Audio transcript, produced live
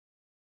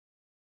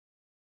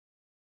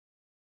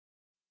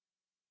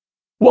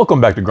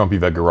Welcome back to Grumpy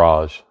Vet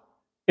Garage.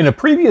 In a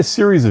previous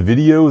series of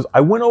videos,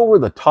 I went over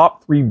the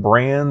top 3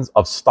 brands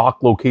of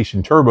stock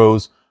location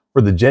turbos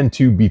for the Gen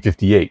 2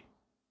 B58.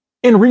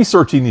 In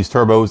researching these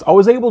turbos, I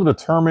was able to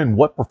determine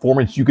what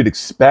performance you could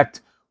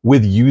expect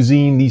with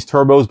using these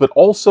turbos, but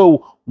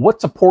also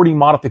what supporting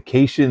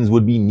modifications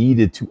would be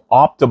needed to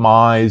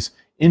optimize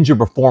engine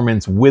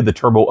performance with the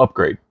turbo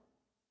upgrade.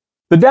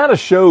 The data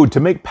showed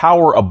to make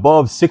power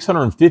above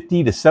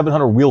 650 to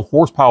 700 wheel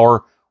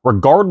horsepower,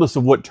 regardless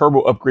of what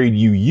turbo upgrade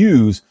you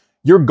use,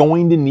 you're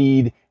going to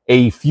need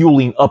a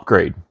fueling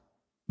upgrade.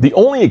 The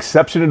only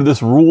exception to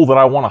this rule that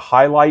I want to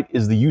highlight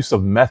is the use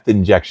of meth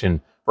injection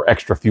for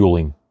extra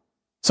fueling.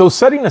 So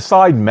setting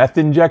aside meth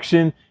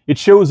injection, it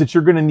shows that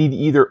you're going to need to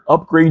either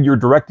upgrade your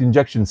direct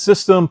injection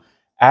system,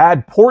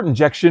 add port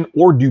injection,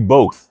 or do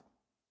both.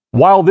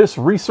 While this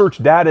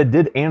research data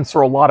did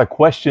answer a lot of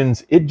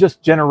questions, it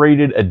just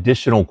generated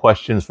additional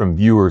questions from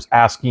viewers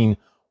asking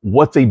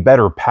what's a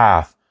better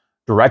path,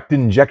 direct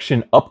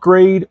injection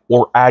upgrade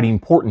or adding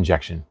port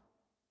injection.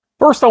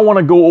 First, I want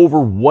to go over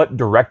what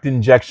direct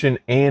injection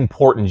and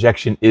port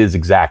injection is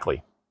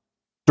exactly.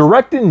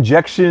 Direct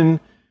injection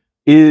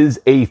is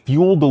a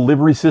fuel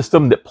delivery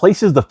system that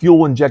places the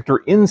fuel injector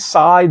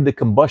inside the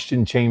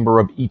combustion chamber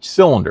of each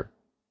cylinder.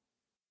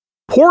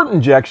 Port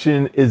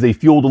injection is a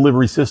fuel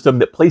delivery system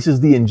that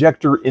places the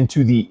injector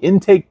into the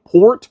intake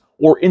port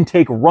or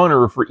intake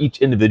runner for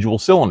each individual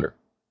cylinder.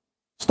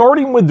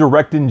 Starting with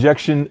direct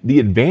injection, the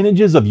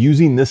advantages of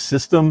using this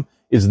system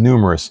is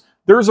numerous.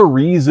 There's a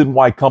reason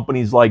why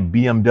companies like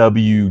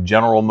BMW,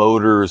 General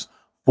Motors,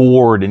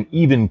 Ford, and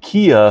even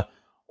Kia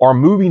are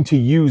moving to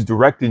use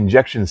direct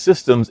injection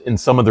systems in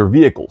some of their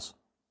vehicles.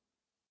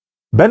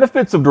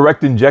 Benefits of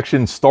direct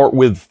injection start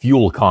with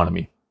fuel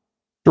economy.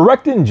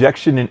 Direct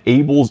injection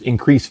enables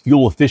increased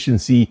fuel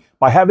efficiency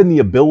by having the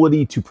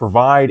ability to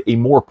provide a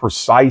more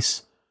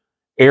precise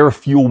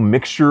air-fuel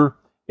mixture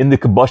in the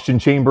combustion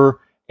chamber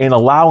and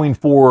allowing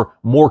for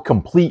more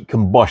complete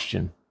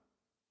combustion.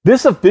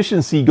 This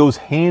efficiency goes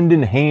hand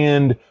in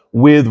hand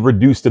with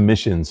reduced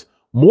emissions.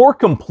 More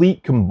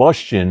complete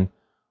combustion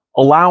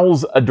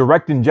allows a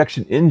direct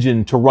injection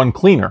engine to run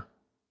cleaner.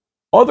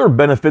 Other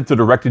benefits of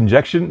direct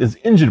injection is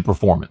engine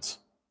performance.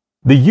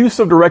 The use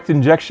of direct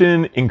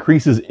injection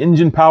increases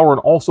engine power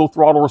and also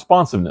throttle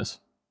responsiveness.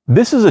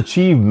 This is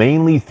achieved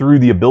mainly through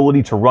the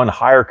ability to run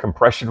higher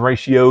compression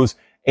ratios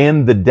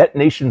and the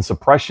detonation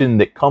suppression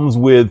that comes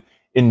with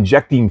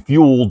injecting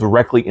fuel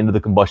directly into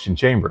the combustion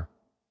chamber.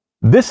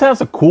 This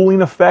has a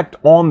cooling effect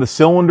on the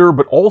cylinder,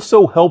 but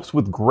also helps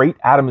with great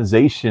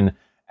atomization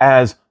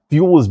as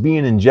fuel is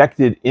being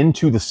injected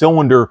into the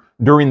cylinder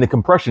during the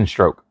compression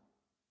stroke.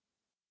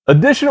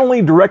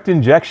 Additionally, direct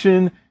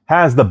injection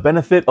has the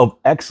benefit of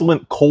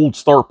excellent cold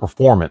start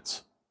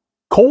performance.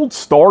 Cold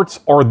starts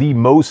are the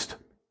most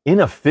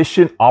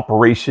inefficient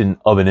operation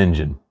of an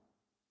engine.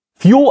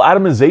 Fuel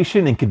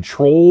atomization and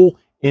control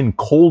in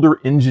colder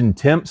engine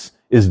temps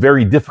is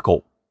very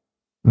difficult.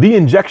 The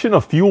injection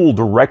of fuel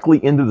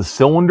directly into the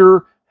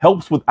cylinder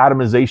helps with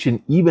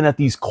atomization even at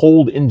these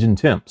cold engine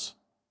temps.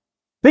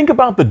 Think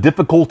about the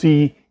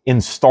difficulty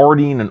in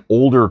starting an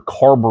older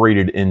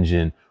carbureted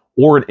engine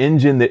or an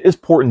engine that is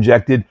port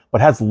injected but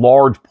has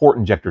large port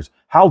injectors.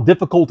 How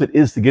difficult it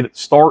is to get it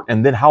start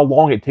and then how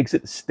long it takes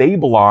it to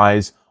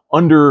stabilize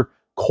under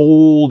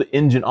cold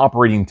engine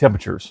operating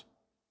temperatures.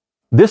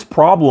 This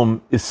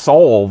problem is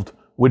solved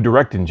with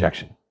direct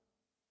injection.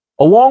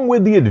 Along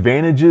with the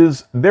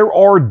advantages, there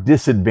are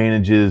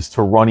disadvantages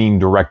to running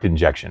direct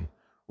injection.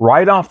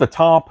 Right off the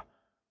top,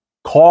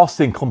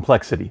 cost and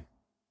complexity.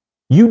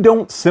 You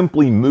don't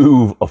simply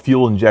move a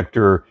fuel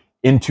injector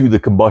into the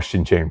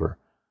combustion chamber.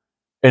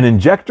 An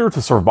injector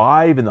to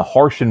survive in the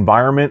harsh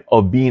environment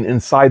of being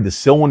inside the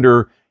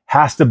cylinder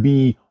has to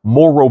be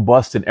more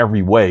robust in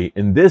every way,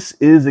 and this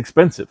is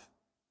expensive.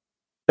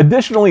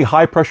 Additionally,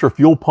 high pressure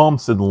fuel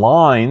pumps and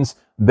lines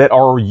that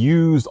are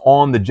used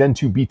on the Gen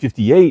 2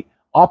 B58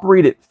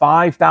 operate at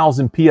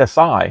 5,000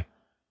 psi.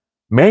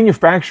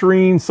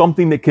 Manufacturing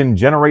something that can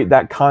generate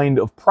that kind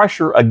of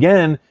pressure,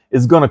 again,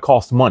 is going to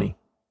cost money.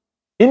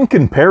 In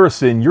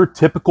comparison, your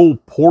typical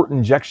port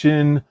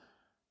injection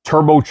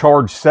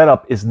turbocharged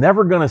setup is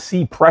never going to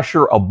see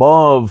pressure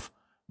above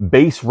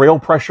base rail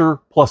pressure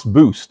plus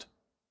boost.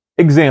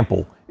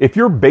 Example, if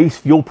your base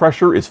fuel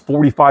pressure is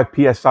 45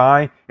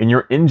 psi and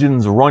your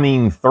engine's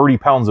running 30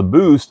 pounds of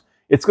boost,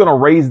 it's going to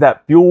raise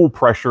that fuel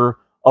pressure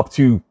up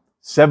to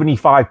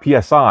 75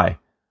 psi.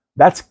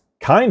 That's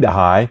kind of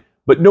high,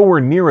 but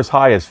nowhere near as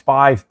high as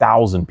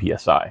 5,000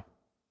 psi.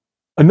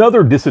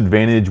 Another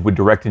disadvantage with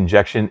direct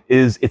injection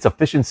is its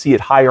efficiency at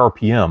high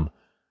RPM.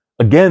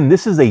 Again,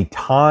 this is a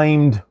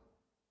timed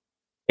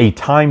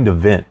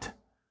event.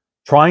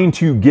 Trying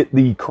to get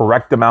the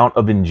correct amount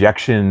of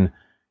injection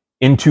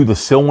into the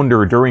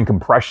cylinder during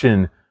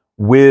compression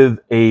with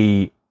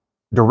a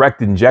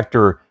direct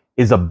injector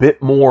is a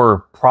bit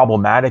more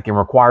problematic and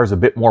requires a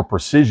bit more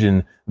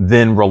precision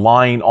than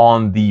relying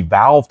on the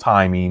valve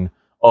timing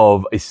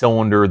of a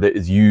cylinder that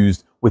is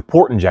used with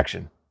port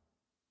injection.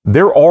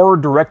 There are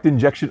direct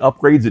injection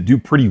upgrades that do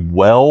pretty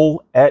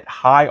well at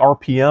high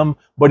RPM,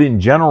 but in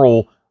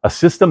general, a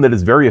system that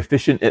is very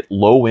efficient at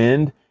low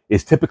end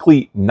is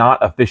typically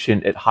not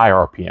efficient at high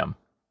RPM.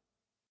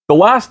 The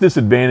last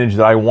disadvantage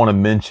that I want to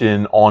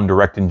mention on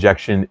direct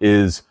injection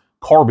is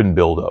carbon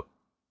buildup.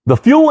 The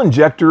fuel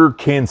injector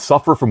can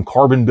suffer from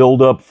carbon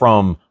buildup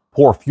from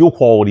poor fuel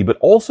quality, but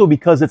also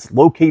because it's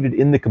located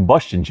in the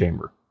combustion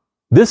chamber.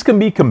 This can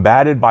be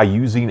combated by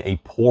using a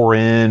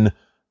pour-in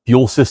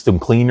fuel system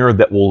cleaner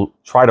that will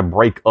try to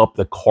break up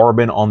the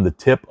carbon on the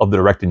tip of the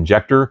direct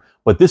injector,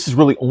 but this is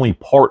really only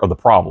part of the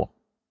problem.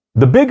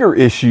 The bigger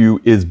issue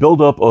is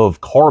buildup of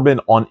carbon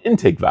on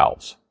intake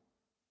valves.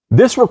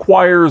 This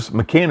requires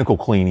mechanical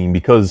cleaning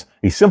because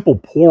a simple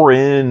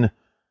pour-in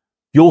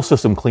fuel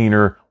system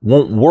cleaner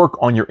won't work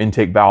on your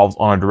intake valves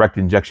on a direct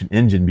injection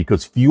engine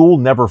because fuel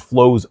never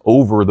flows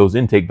over those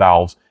intake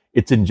valves.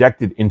 It's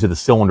injected into the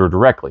cylinder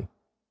directly.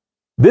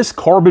 This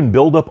carbon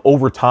buildup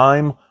over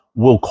time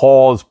will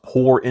cause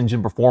poor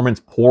engine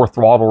performance, poor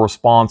throttle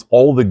response.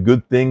 All the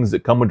good things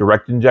that come with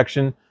direct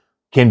injection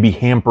can be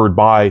hampered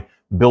by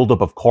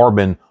buildup of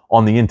carbon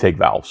on the intake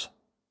valves.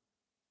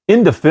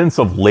 In defense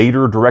of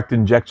later direct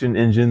injection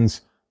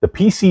engines, the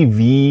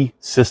PCV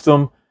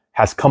system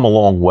has come a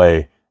long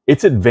way.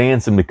 It's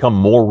advanced and become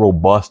more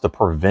robust to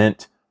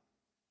prevent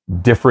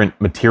different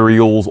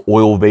materials,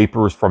 oil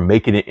vapors from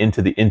making it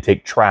into the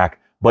intake track.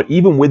 But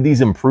even with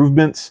these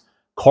improvements,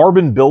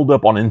 carbon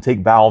buildup on intake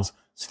valves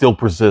still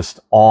persists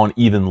on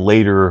even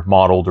later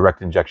model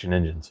direct injection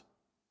engines.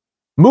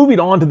 Moving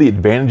on to the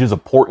advantages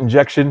of port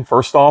injection,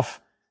 first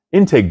off,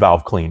 intake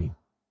valve cleaning.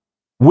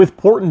 With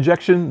port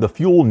injection, the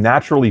fuel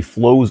naturally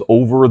flows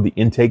over the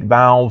intake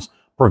valves,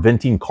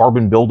 preventing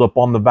carbon buildup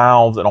on the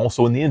valves and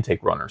also in the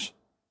intake runners.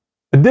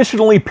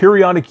 Additionally,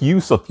 periodic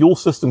use of fuel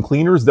system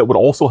cleaners that would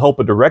also help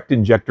a direct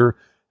injector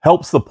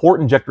helps the port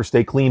injector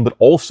stay clean, but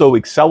also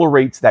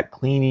accelerates that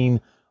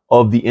cleaning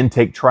of the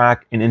intake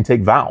track and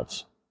intake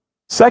valves.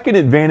 Second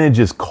advantage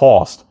is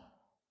cost.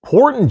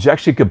 Port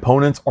injection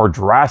components are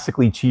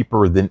drastically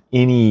cheaper than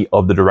any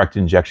of the direct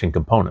injection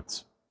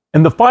components.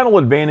 And the final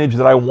advantage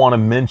that I want to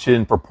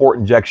mention for port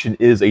injection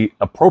is an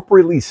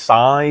appropriately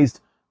sized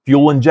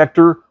fuel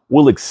injector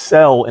will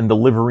excel in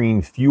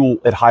delivering fuel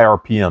at high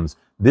RPMs.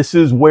 This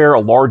is where a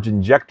large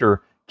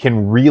injector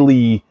can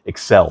really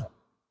excel.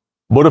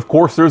 But of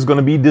course, there's going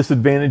to be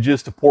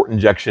disadvantages to port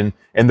injection,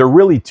 and they're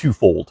really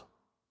twofold.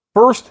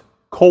 First,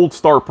 cold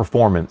start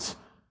performance.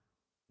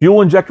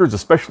 Fuel injectors,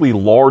 especially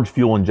large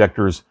fuel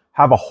injectors,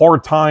 have a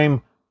hard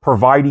time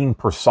providing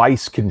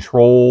precise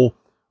control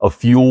of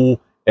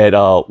fuel at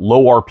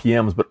low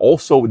RPMs, but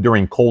also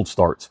during cold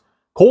starts.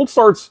 Cold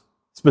starts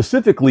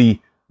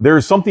specifically,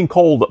 there's something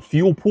called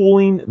fuel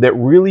pooling that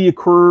really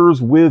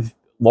occurs with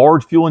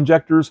large fuel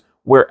injectors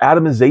where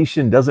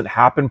atomization doesn't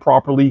happen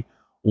properly.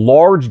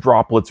 Large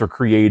droplets are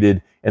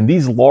created, and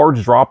these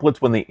large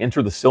droplets, when they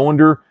enter the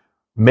cylinder,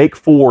 make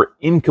for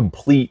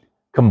incomplete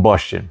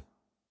combustion.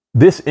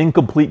 This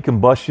incomplete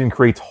combustion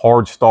creates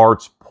hard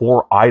starts,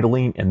 poor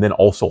idling, and then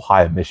also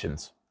high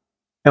emissions.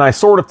 And I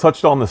sort of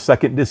touched on the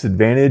second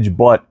disadvantage,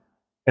 but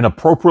an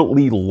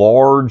appropriately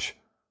large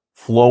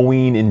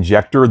flowing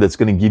injector that's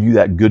going to give you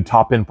that good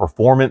top-end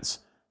performance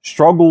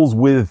struggles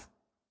with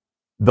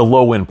the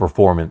low-end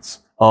performance.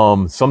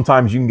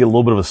 Sometimes you can get a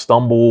little bit of a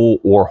stumble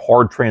or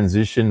hard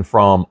transition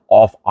from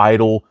off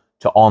idle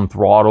to on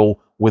throttle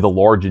with a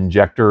large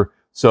injector.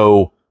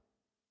 So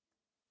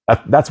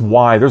that's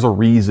why there's a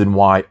reason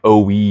why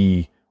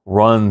OE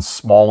runs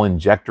small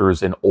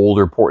injectors in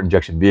older port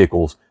injection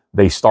vehicles.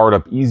 They start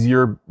up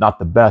easier, not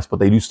the best, but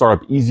they do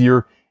start up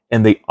easier,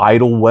 and they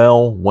idle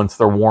well once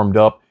they're warmed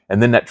up.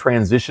 And then that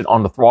transition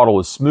on the throttle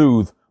is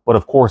smooth, but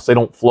of course they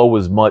don't flow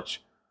as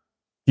much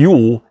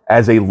fuel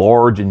as a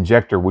large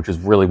injector, which is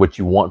really what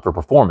you want for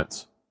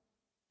performance.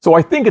 So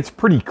I think it's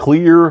pretty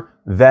clear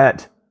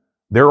that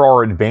there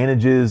are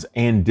advantages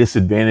and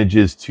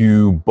disadvantages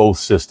to both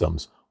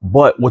systems.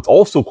 But what's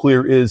also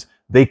clear is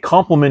they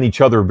complement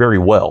each other very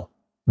well.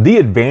 The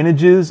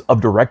advantages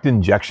of direct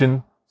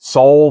injection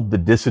solve the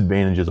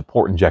disadvantages of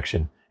port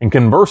injection. And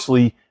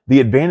conversely, the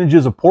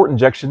advantages of port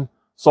injection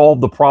solve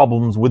the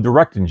problems with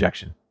direct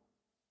injection.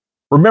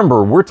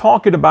 Remember, we're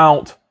talking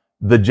about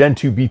the Gen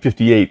 2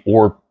 B58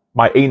 or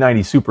my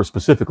A90 Super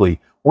specifically.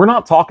 We're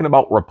not talking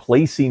about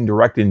replacing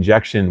direct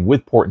injection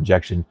with port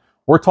injection.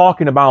 We're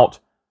talking about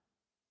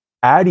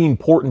adding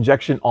port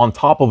injection on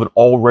top of an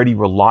already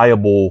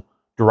reliable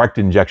direct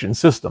injection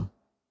system.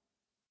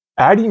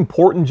 Adding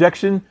port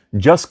injection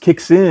just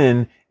kicks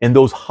in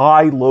those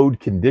high load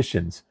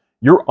conditions.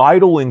 Your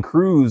idle and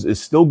cruise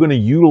is still going to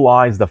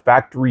utilize the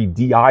factory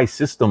DI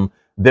system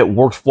that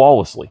works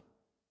flawlessly.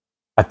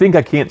 I think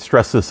I can't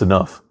stress this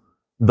enough.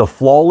 The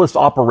flawless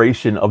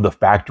operation of the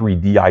factory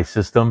DI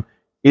system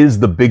is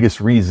the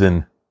biggest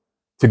reason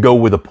to go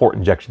with a port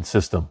injection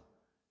system.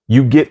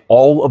 You get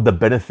all of the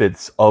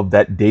benefits of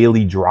that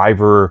daily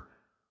driver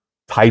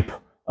type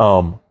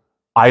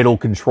idle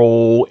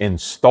control and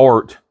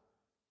start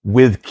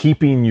with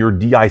keeping your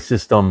DI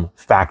system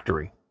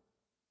factory.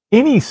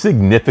 Any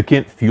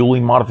significant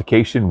fueling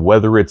modification,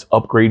 whether it's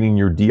upgrading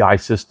your DI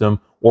system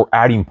or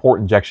adding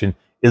port injection,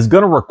 is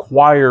going to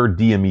require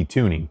DME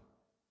tuning.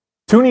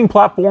 Tuning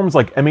platforms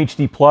like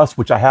MHD Plus,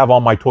 which I have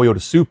on my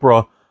Toyota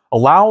Supra,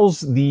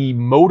 allows the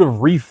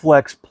Motive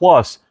Reflex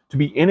Plus to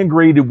be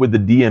integrated with the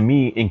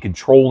DME in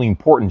controlling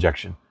port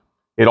injection.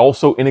 It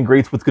also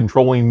integrates with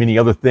controlling many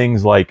other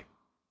things like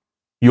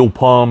fuel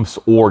pumps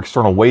or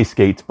external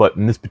wastegates, but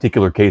in this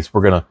particular case,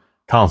 we're going to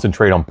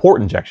concentrate on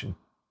port injection.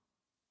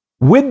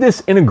 With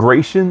this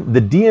integration,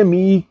 the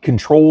DME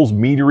controls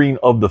metering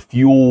of the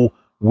fuel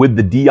with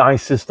the DI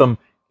system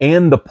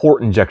and the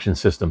port injection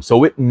system.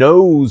 So it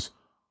knows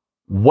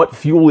what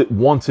fuel it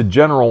wants in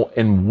general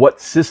and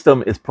what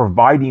system is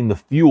providing the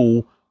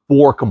fuel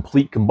for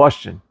complete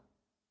combustion.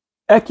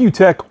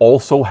 EcuTech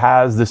also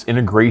has this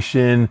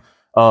integration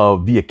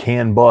via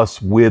CAN bus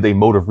with a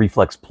Motive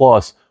Reflex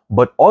Plus,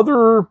 but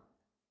other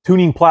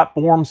tuning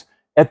platforms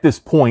at this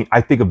point, I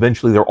think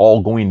eventually they're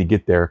all going to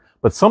get there,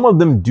 but some of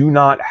them do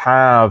not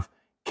have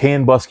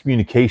CAN bus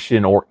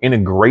communication or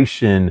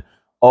integration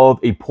of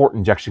a port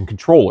injection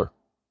controller.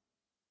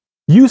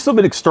 Use of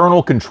an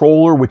external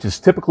controller, which is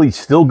typically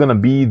still going to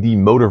be the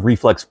Motive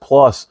Reflex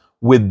Plus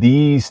with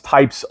these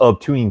types of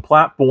tuning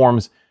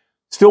platforms,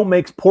 still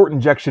makes port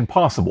injection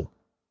possible.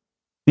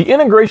 The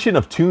integration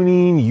of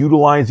tuning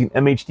utilizing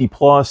MHD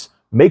Plus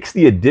makes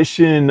the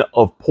addition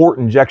of port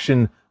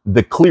injection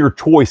the clear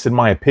choice in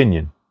my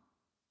opinion.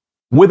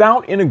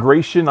 Without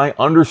integration, I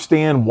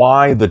understand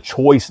why the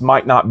choice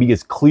might not be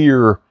as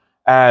clear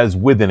as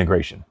with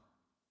integration.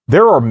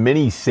 There are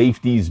many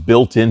safeties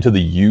built into the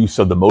use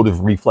of the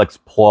Motive Reflex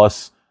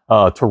Plus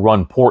to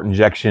run port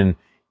injection,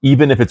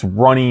 even if it's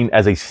running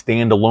as a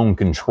standalone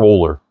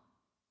controller.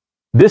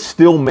 This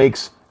still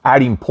makes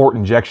adding port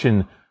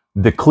injection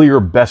the clear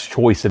best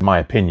choice in my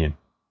opinion.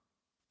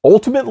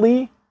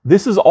 Ultimately,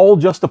 this is all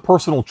just a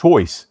personal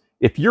choice.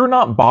 If you're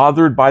not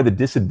bothered by the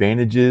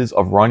disadvantages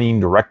of running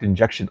direct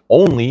injection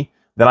only,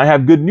 then I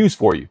have good news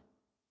for you.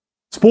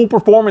 Spool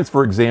Performance,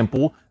 for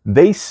example,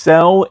 they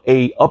sell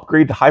a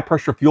upgraded high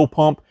pressure fuel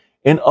pump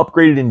and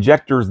upgraded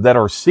injectors that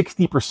are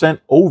 60%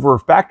 over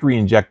factory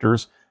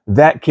injectors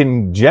that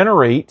can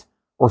generate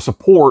or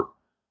support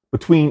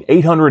between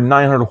 800 and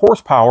 900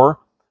 horsepower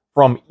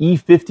from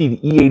E50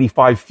 to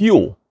E85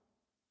 fuel.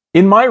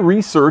 In my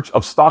research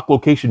of stock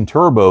location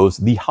turbos,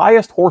 the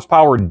highest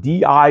horsepower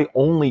DI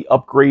only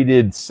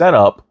upgraded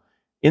setup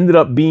ended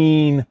up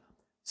being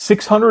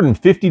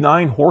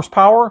 659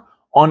 horsepower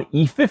on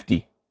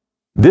E50.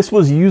 This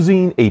was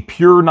using a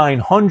Pure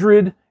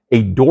 900,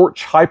 a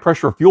Dorch high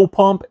pressure fuel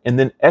pump, and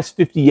then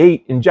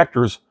S58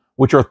 injectors,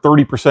 which are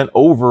 30%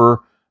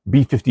 over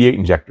B58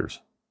 injectors.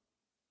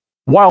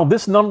 While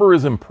this number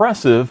is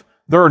impressive,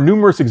 there are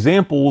numerous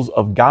examples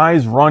of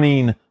guys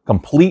running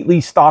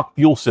completely stock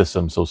fuel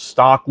systems. So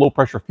stock low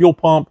pressure fuel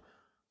pump,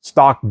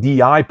 stock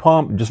DI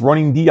pump, just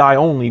running DI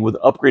only with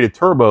upgraded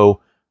turbo,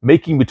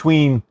 making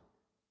between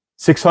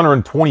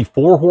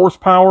 624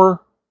 horsepower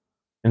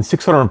and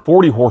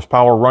 640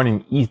 horsepower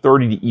running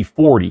E30 to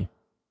E40.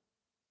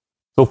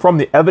 So from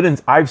the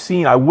evidence I've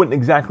seen, I wouldn't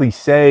exactly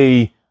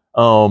say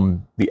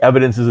the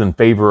evidence is in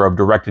favor of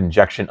direct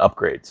injection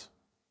upgrades.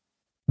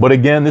 But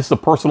again, this is a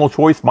personal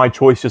choice. My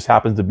choice just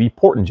happens to be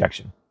port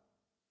injection.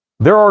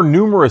 There are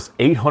numerous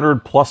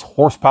 800 plus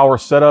horsepower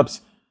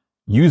setups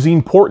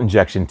using port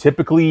injection,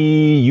 typically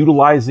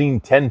utilizing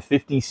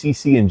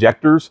 1050cc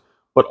injectors,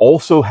 but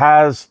also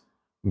has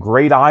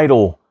great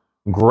idle,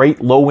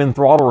 great low-end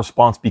throttle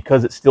response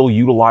because it still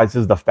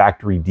utilizes the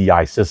factory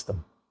DI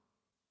system.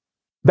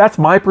 That's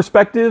my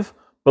perspective,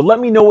 but let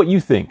me know what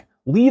you think.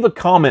 Leave a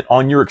comment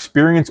on your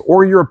experience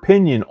or your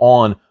opinion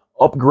on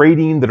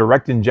upgrading the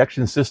direct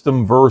injection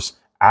system versus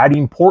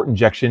adding port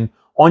injection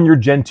on your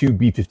Gen 2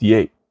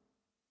 B58.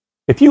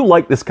 If you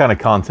like this kind of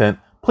content,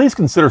 please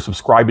consider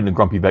subscribing to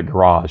Grumpy Vet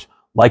Garage,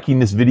 liking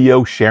this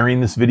video,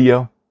 sharing this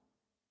video.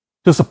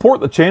 To support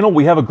the channel,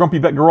 we have a Grumpy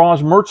Vet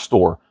Garage merch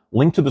store.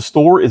 Link to the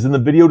store is in the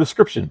video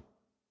description.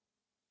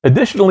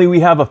 Additionally,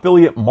 we have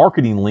affiliate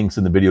marketing links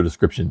in the video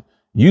description.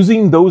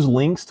 Using those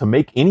links to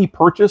make any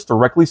purchase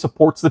directly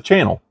supports the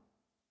channel.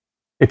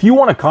 If you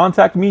want to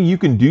contact me, you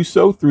can do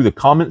so through the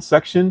comment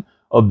section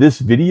of this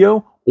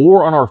video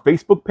or on our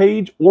Facebook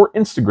page or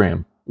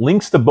Instagram.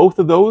 Links to both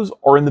of those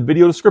are in the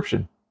video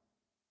description.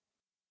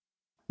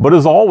 But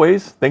as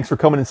always, thanks for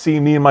coming and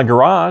seeing me in my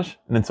garage.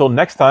 And until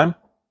next time,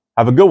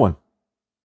 have a good one.